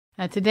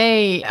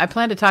Today, I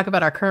plan to talk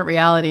about our current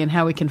reality and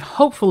how we can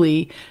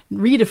hopefully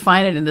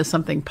redefine it into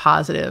something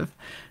positive.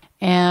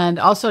 And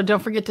also,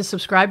 don't forget to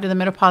subscribe to the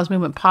Menopause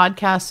Movement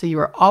podcast so you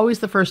are always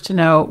the first to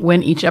know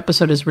when each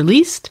episode is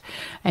released.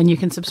 And you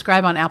can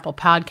subscribe on Apple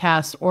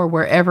Podcasts or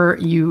wherever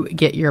you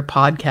get your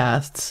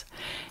podcasts.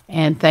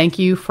 And thank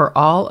you for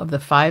all of the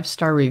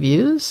 5-star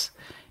reviews.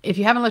 If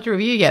you haven't left a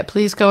review yet,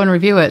 please go and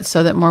review it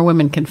so that more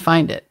women can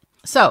find it.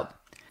 So,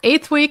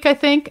 8th week, I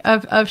think,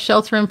 of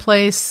shelter in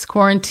place,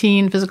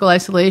 quarantine, physical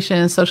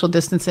isolation, social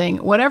distancing,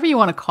 whatever you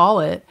want to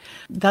call it,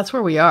 that's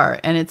where we are.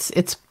 And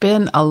it's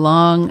been a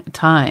long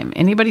time.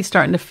 Anybody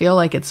starting to feel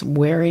like it's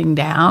wearing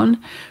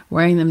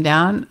them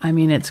down? I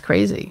mean, it's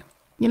crazy.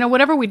 You know,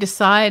 whatever we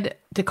decide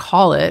to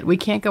call it, we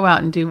can't go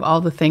out and do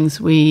all the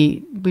things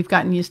we've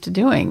gotten used to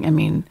doing. I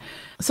mean,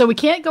 so we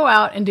can't go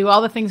out and do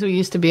all the things we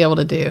used to be able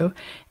to do,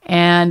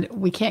 and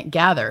we can't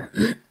gather.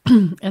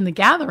 And the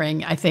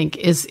gathering, I think,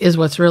 is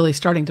what's really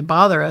starting to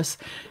bother us,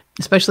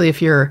 especially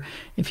if you're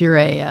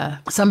a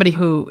somebody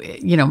who,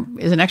 you know,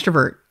 is an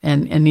extrovert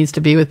and needs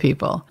to be with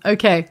people.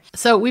 Okay,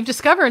 so we've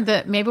discovered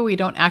that maybe we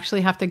don't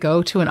actually have to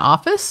go to an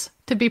office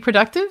to be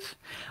productive,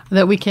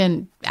 that we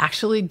can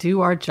actually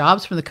do our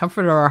jobs from the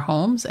comfort of our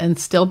homes and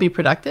still be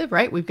productive,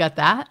 right? We've got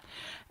that.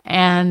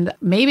 And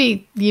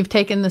maybe you've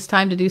taken this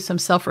time to do some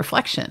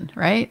self-reflection,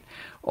 right?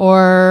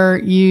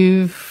 Or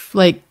you've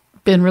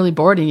been really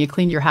bored and you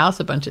cleaned your house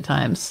a bunch of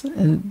times,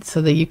 and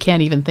so that you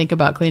can't even think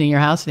about cleaning your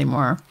house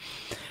anymore.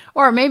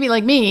 Or maybe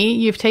like me,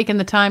 you've taken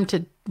the time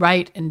to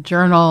write and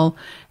journal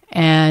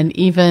and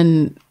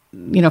even,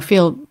 you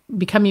know,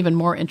 become even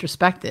more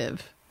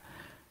introspective.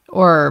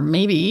 Or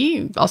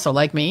maybe also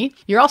like me,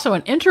 you're also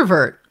an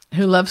introvert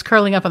who loves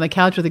curling up on the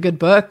couch with a good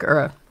book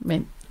or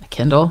a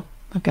Kindle.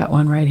 I've got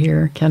one right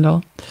here,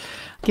 Kindle.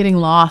 Getting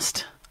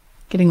lost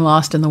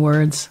in the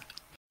words.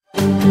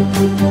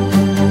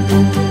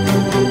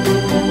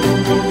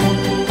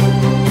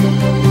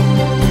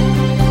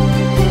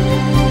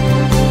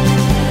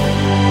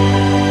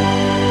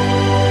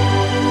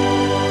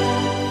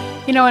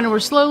 You know, and we're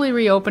slowly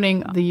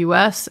reopening the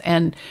U.S.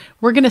 and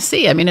we're going to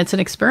see. I mean, it's an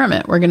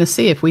experiment. We're going to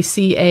see if we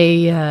see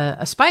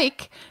a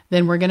spike,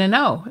 then we're going to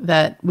know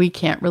that we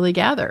can't really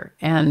gather,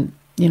 and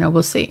you know,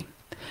 we'll see.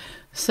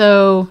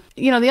 So,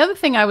 you know, the other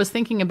thing I was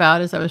thinking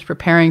about as I was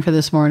preparing for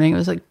this morning, it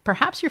was like,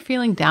 perhaps you're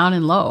feeling down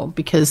and low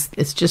because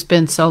it's just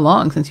been so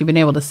long since you've been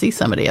able to see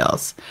somebody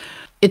else.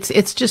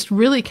 It's just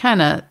really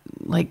kind of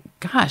like,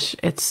 gosh,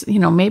 it's, you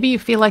know, maybe you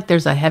feel like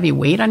there's a heavy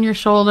weight on your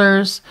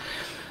shoulders.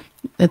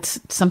 It's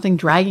something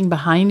dragging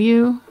behind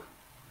you.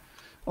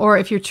 Or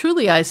if you're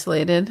truly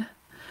isolated,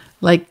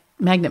 like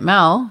Magnet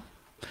Mel,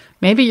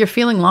 maybe you're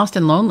feeling lost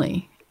and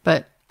lonely.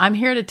 But I'm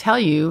here to tell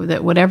you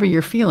that whatever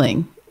you're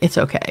feeling, it's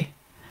okay.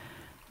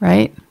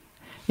 Right?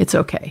 It's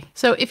okay.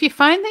 So if you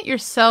find that your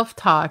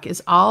self-talk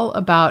is all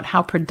about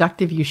how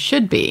productive you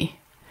should be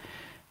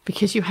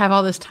because you have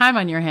all this time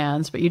on your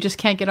hands, but you just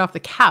can't get off the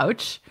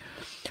couch,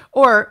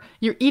 or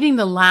you're eating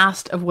the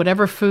last of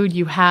whatever food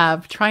you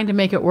have, trying to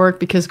make it work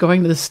because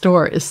going to the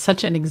store is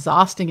such an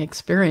exhausting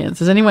experience.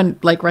 Does anyone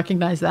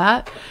recognize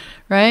that?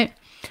 Right?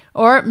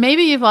 Or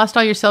maybe you've lost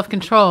all your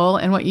self-control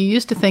and what you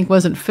used to think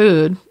wasn't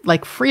food,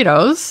 like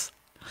Fritos,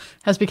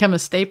 has become a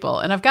staple.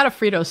 And I've got a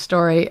Fritos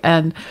story.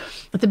 And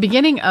at the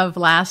beginning of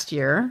last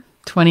year,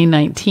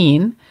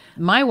 2019,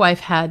 my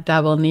wife had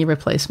double knee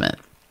replacement.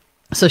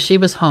 So she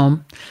was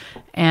home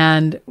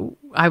and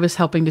I was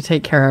helping to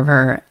take care of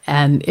her,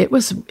 and it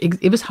was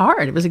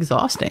hard. It was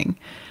exhausting.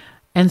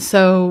 And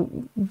so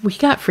we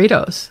got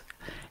Fritos.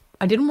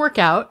 I didn't work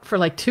out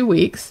for 2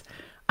 weeks.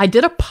 I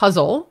did a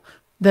puzzle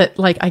that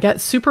I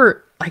got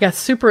super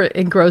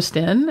engrossed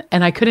in,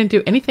 and I couldn't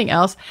do anything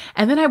else.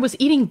 And then I was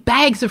eating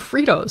bags of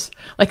Fritos.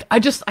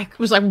 I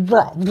was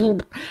raw.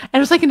 And it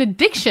was like an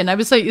addiction.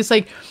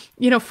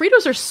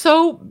 Fritos are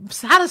so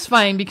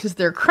satisfying because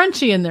they're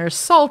crunchy and they're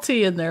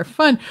salty and they're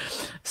fun.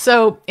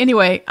 So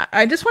anyway,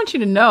 I just want you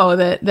to know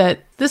that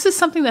this is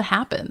something that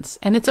happens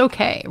and it's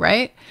okay,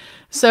 right?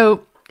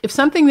 So if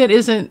something that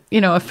isn't,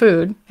 a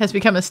food has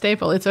become a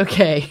staple, it's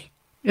okay.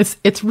 It's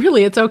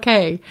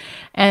okay.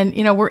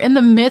 And, we're in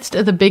the midst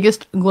of the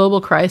biggest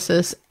global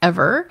crisis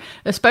ever,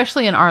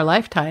 especially in our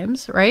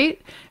lifetimes, right?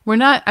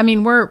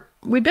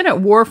 We've been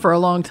at war for a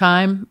long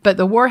time, but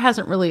the war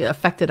hasn't really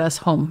affected us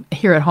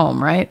here at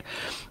home, right?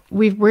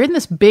 We're in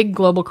this big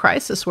global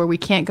crisis where we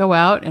can't go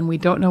out and we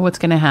don't know what's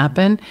going to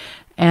happen.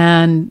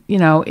 And,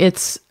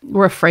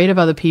 we're afraid of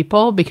other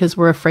people because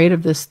we're afraid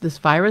of this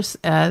virus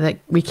that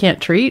we can't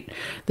treat,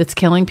 that's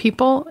killing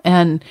people.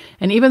 And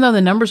even though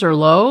the numbers are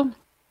low,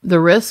 the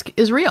risk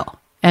is real.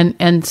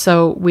 And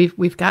so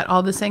we've got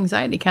all this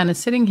anxiety kind of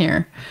sitting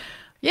here.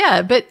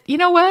 Yeah, but you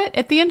know what?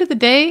 At the end of the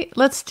day,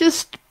 let's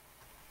just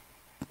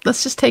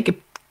take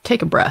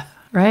a breath,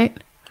 right?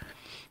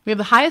 We have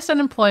the highest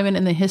unemployment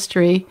in the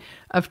history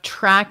of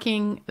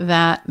tracking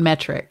that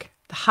metric.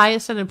 The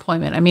highest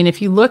unemployment. I mean,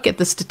 if you look at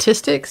the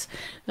statistics,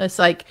 it's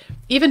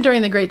even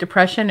during the Great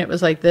Depression, it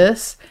was like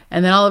this,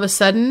 and then all of a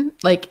sudden,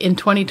 in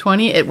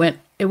 2020, it went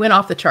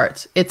off the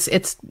charts.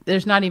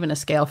 There's not even a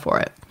scale for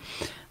it.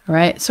 All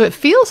right. So it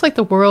feels like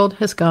the world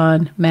has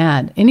gone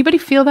mad. Anybody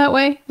feel that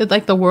way? That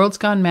like the world's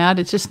gone mad?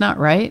 It's just not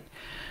right.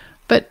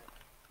 But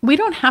we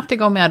don't have to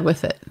go mad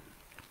with it.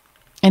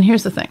 And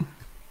here's the thing.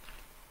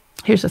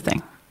 Here's the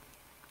thing.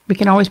 We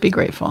can always be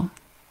grateful.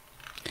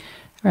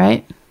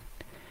 Right?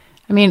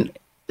 I mean,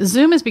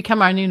 Zoom has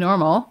become our new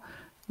normal,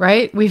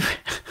 right? We've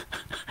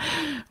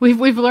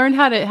learned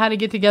how to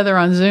get together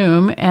on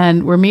Zoom,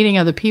 and we're meeting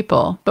other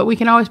people, but we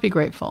can always be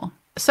grateful.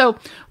 So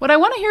what I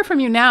want to hear from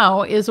you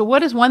now is,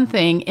 what is one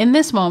thing in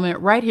this moment,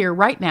 right here,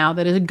 right now,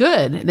 that is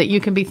good that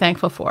you can be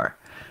thankful for?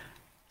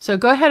 So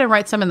go ahead and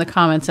write some in the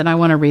comments, and I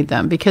want to read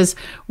them, because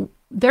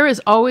there is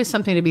always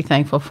something to be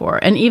thankful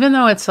for. And even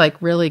though it's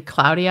like really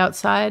cloudy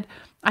outside,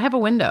 I have a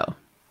window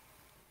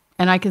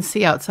and I can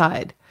see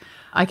outside.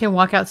 I can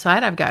walk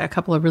outside. I've got a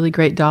couple of really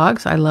great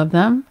dogs. I love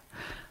them.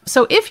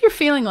 So if you're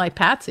feeling like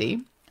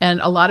Patsy, and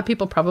a lot of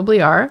people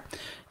probably are,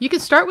 you can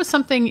start with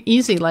something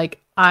easy like,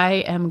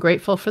 I am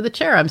grateful for the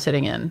chair I'm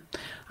sitting in.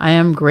 I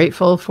am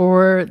grateful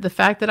for the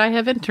fact that I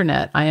have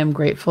internet. I am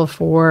grateful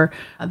for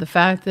the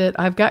fact that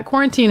I've got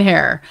quarantine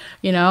hair.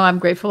 You know, I'm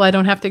grateful I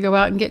don't have to go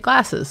out and get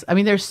glasses. I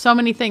mean, there's so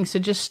many things. So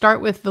just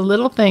start with the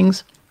little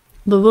things,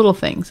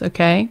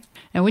 okay?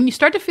 And when you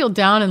start to feel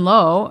down and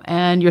low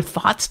and your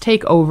thoughts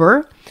take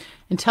over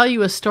and tell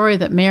you a story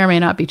that may or may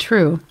not be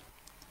true,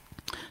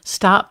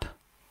 stop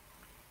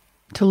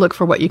to look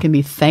for what you can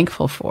be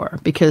thankful for,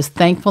 because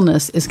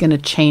thankfulness is going to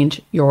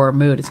change your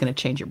mood. It's going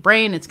to change your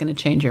brain. It's going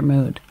to change your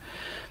mood.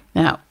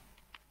 Now,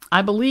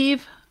 I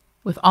believe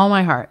with all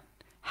my heart,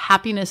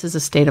 happiness is a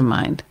state of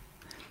mind,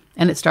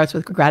 and it starts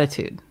with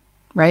gratitude,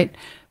 right?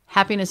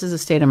 Happiness is a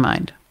state of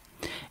mind.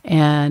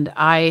 And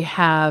I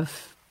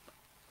have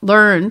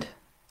learned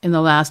in the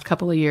last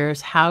couple of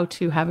years how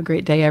to have a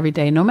great day every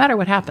day, no matter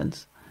what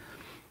happens.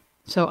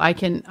 So I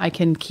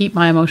can keep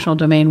my emotional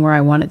domain where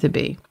I want it to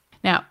be.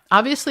 Now,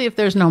 obviously, if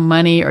there's no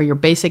money or your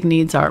basic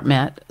needs aren't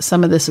met,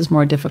 some of this is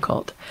more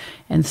difficult.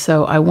 And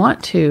so I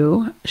want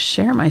to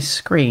share my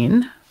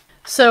screen.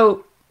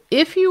 So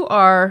if you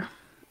are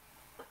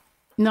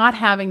not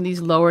having these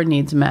lower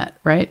needs met,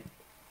 right?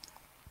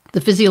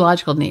 The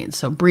physiological needs,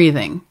 so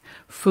breathing,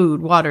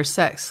 food, water,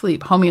 sex,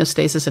 sleep,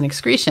 homeostasis, and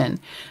excretion,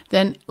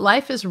 then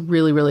life is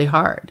really, really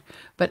hard.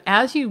 But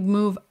as you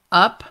move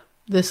up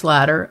this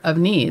ladder of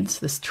needs,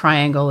 this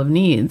triangle of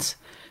needs,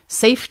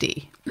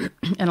 safety,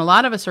 and a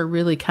lot of us are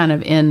really kind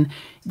of in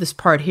this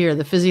part here,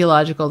 the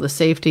physiological, the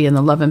safety, and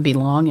the love and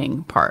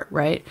belonging part,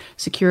 right?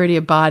 Security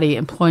of body,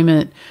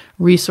 employment,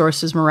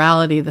 resources,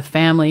 morality, the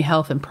family,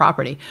 health, and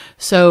property.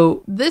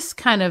 So this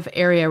kind of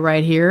area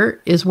right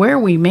here is where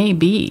we may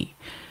be.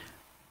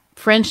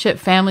 Friendship,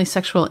 family,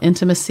 sexual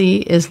intimacy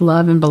is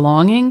love and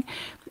belonging.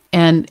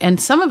 And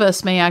some of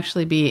us may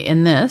actually be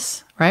in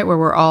this, right, where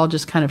we're all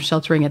just kind of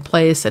sheltering in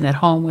place and at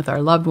home with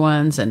our loved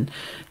ones, and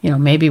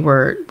maybe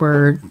we're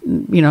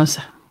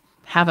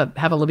have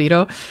a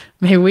libido,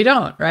 maybe we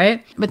don't,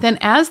 right? But then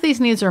as these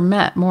needs are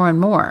met more and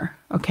more,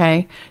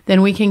 okay,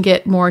 then we can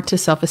get more to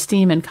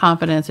self-esteem and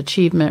confidence,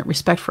 achievement,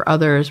 respect for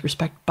others,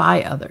 respect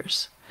by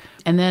others.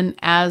 And then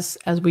as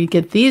we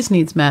get these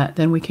needs met,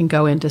 then we can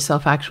go into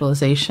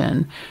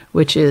self-actualization,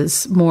 which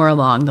is more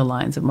along the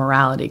lines of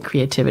morality,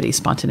 creativity,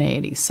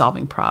 spontaneity,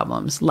 solving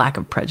problems, lack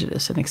of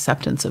prejudice, and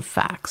acceptance of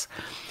facts.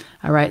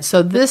 All right.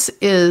 So this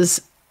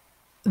is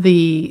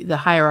the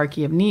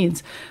hierarchy of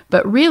needs.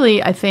 But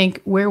really, I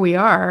think where we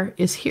are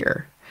is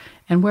here.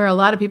 And where a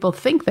lot of people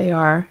think they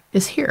are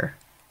is here.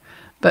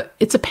 But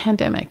it's a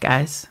pandemic,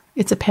 guys.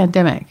 It's a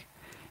pandemic.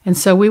 And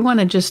so we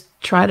want to just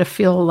try to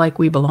feel like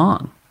we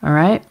belong. All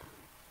right.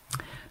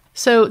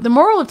 So the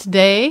moral of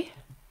today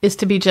is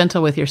to be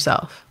gentle with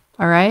yourself.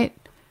 All right.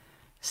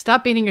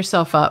 Stop beating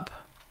yourself up.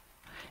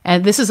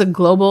 And this is a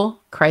global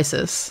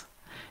crisis,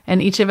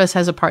 and each of us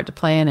has a part to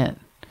play in it.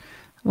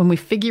 When we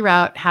figure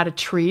out how to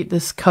treat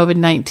this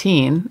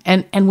COVID-19,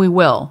 and we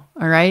will,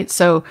 all right?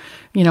 So,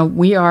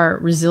 we are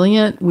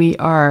resilient, we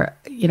are,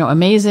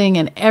 amazing,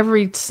 and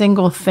every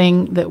single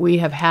thing that we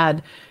have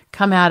had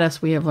come at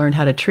us, we have learned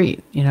how to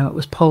treat. It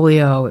was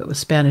polio, it was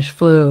Spanish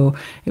flu,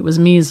 it was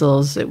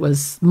measles, it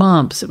was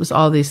mumps, it was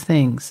all these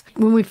things.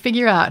 When we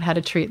figure out how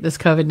to treat this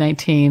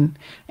COVID-19,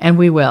 and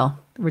we will,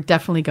 we're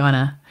going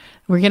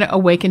to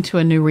awaken to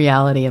a new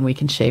reality, and we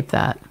can shape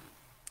that.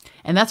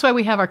 And that's why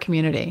we have our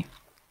community.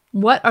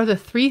 What are the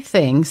 3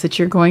 things that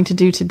you're going to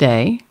do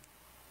today,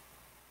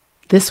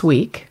 this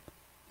week,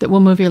 that will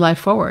move your life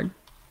forward?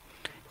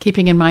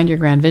 Keeping in mind your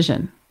grand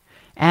vision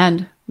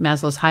and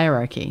Maslow's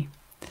hierarchy.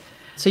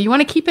 So you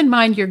want to keep in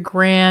mind your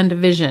grand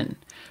vision,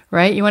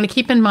 right? You want to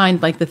keep in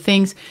mind like the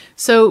things.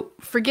 So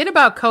forget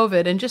about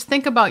COVID and just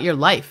think about your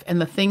life and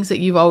the things that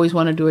you've always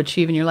wanted to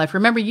achieve in your life.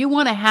 Remember, you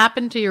want to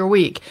happen to your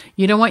week.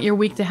 You don't want your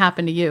week to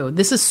happen to you.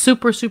 This is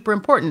super, super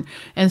important.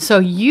 And so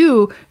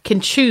you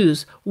can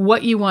choose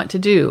what you want to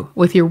do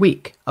with your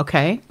week.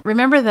 Okay.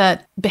 Remember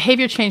that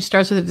behavior change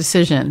starts with a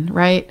decision,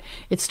 right?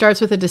 It starts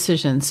with a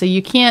decision. So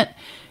you can't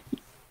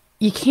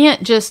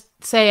just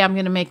say, I'm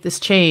going to make this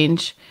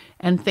change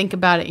and think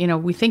about it.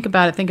 We think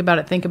about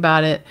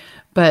it.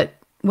 But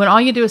when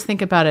all you do is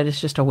think about it, it's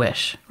just a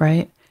wish,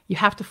 right? you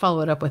have to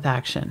follow it up with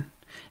action.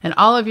 And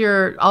all of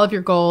your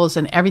goals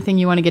and everything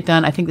you want to get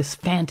done, I think this is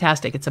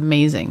fantastic. It's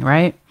amazing,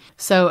 right?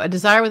 So a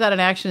desire without an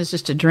action is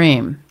just a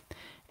dream.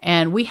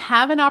 And we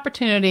have an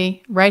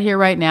opportunity right here,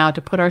 right now,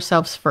 to put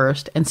ourselves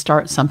first and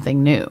start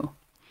something new.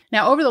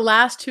 Now, over the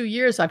last 2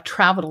 years, I've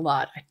traveled a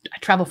lot. I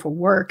travel for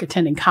work,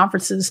 attending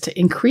conferences to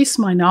increase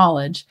my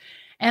knowledge,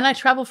 and I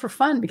travel for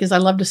fun because I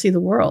love to see the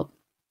world.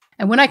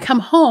 And when I come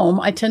home,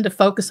 I tend to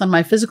focus on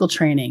my physical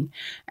training,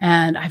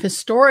 and I've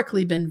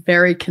historically been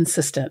very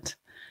consistent.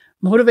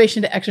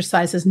 Motivation to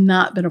exercise has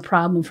not been a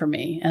problem for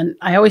me. And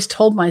I always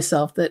told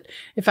myself that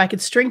if I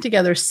could string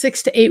together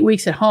 6 to 8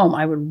 weeks at home,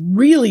 I would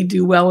really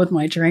do well with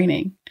my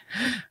training.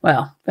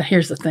 Well, but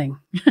here's the thing.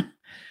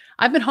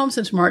 I've been home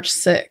since March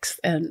 6th.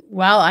 And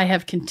while I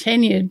have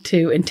continued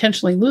to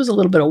intentionally lose a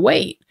little bit of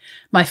weight,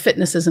 my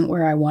fitness isn't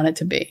where I want it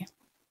to be.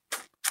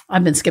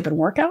 I've been skipping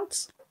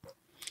workouts.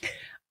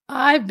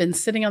 I've been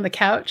sitting on the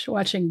couch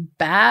watching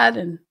bad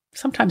and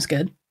sometimes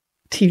good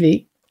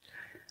TV.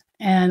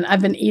 And I've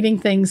been eating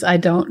things I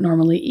don't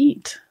normally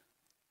eat.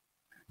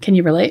 Can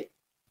you relate?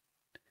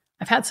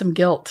 I've had some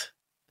guilt.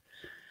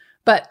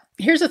 But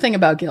here's the thing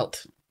about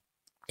guilt.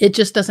 It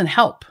just doesn't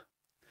help.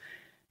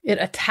 It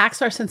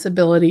attacks our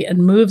sensibility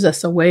and moves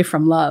us away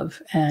from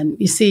love. And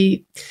you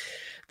see,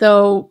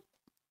 though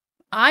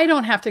I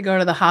don't have to go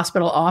to the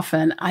hospital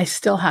often, I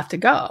still have to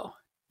go.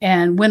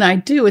 And when I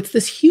do, it's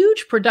this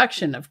huge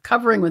production of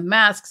covering with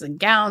masks and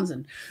gowns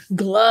and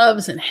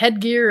gloves and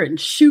headgear and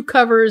shoe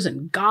covers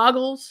and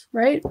goggles,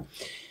 right?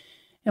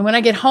 And when I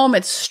get home,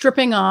 it's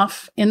stripping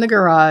off in the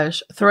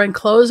garage, throwing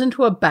clothes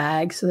into a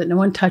bag so that no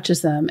one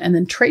touches them, and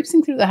then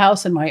traipsing through the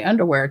house in my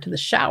underwear to the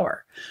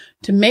shower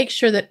to make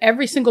sure that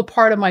every single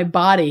part of my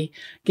body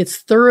gets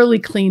thoroughly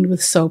cleaned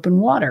with soap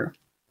and water.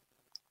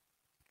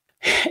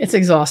 It's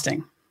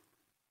exhausting.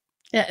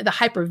 The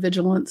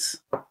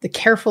hypervigilance, the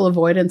careful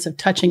avoidance of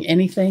touching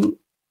anything,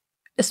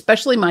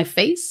 especially my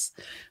face,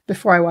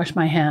 before I wash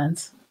my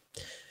hands.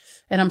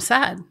 And I'm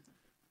sad.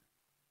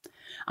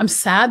 I'm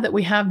sad that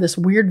we have this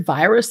weird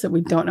virus that we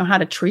don't know how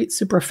to treat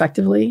super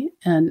effectively.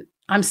 And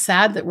I'm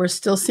sad that we're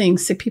still seeing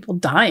sick people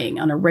dying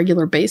on a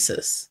regular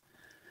basis.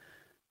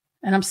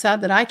 And I'm sad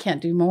that I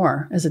can't do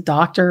more as a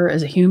doctor,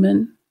 as a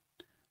human.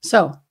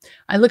 So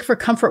I look for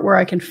comfort where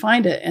I can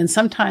find it. And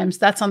sometimes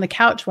that's on the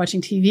couch watching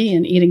TV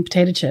and eating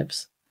potato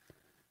chips.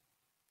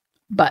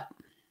 But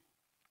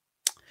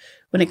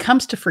when it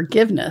comes to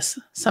forgiveness,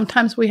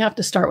 sometimes we have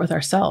to start with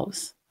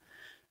ourselves.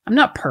 I'm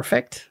not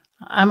perfect.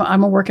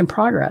 I'm a work in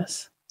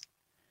progress.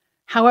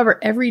 However,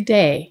 every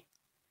day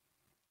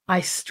I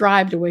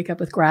strive to wake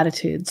up with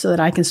gratitude so that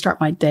I can start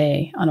my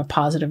day on a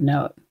positive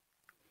note.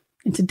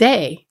 And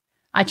today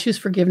I choose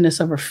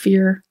forgiveness over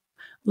fear,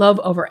 love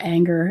over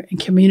anger, and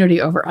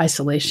community over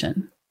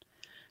isolation.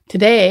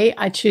 Today,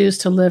 I choose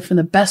to live from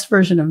the best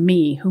version of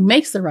me who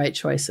makes the right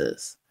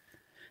choices.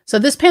 So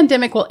this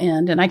pandemic will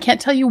end, and I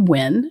can't tell you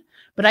when,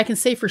 but I can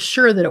say for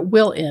sure that it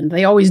will end.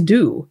 They always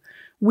do.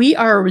 We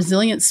are a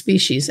resilient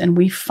species, and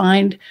we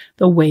find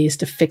the ways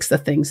to fix the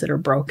things that are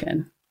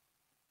broken.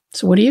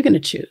 So what are you going to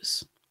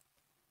choose?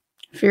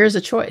 Fear is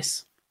a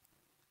choice,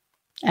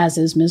 as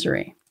is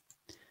misery.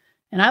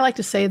 And I like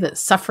to say that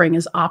suffering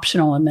is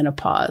optional in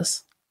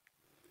menopause.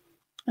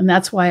 And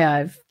that's why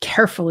I've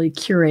carefully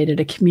curated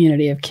a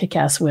community of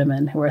kick-ass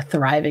women who are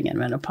thriving in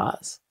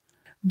menopause.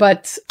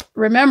 But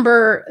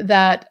remember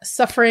that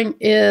suffering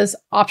is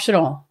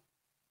optional.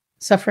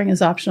 Suffering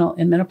is optional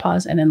in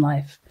menopause and in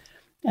life.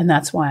 And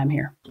that's why I'm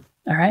here.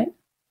 All right?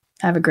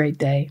 Have a great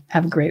day.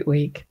 Have a great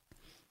week.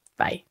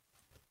 Bye.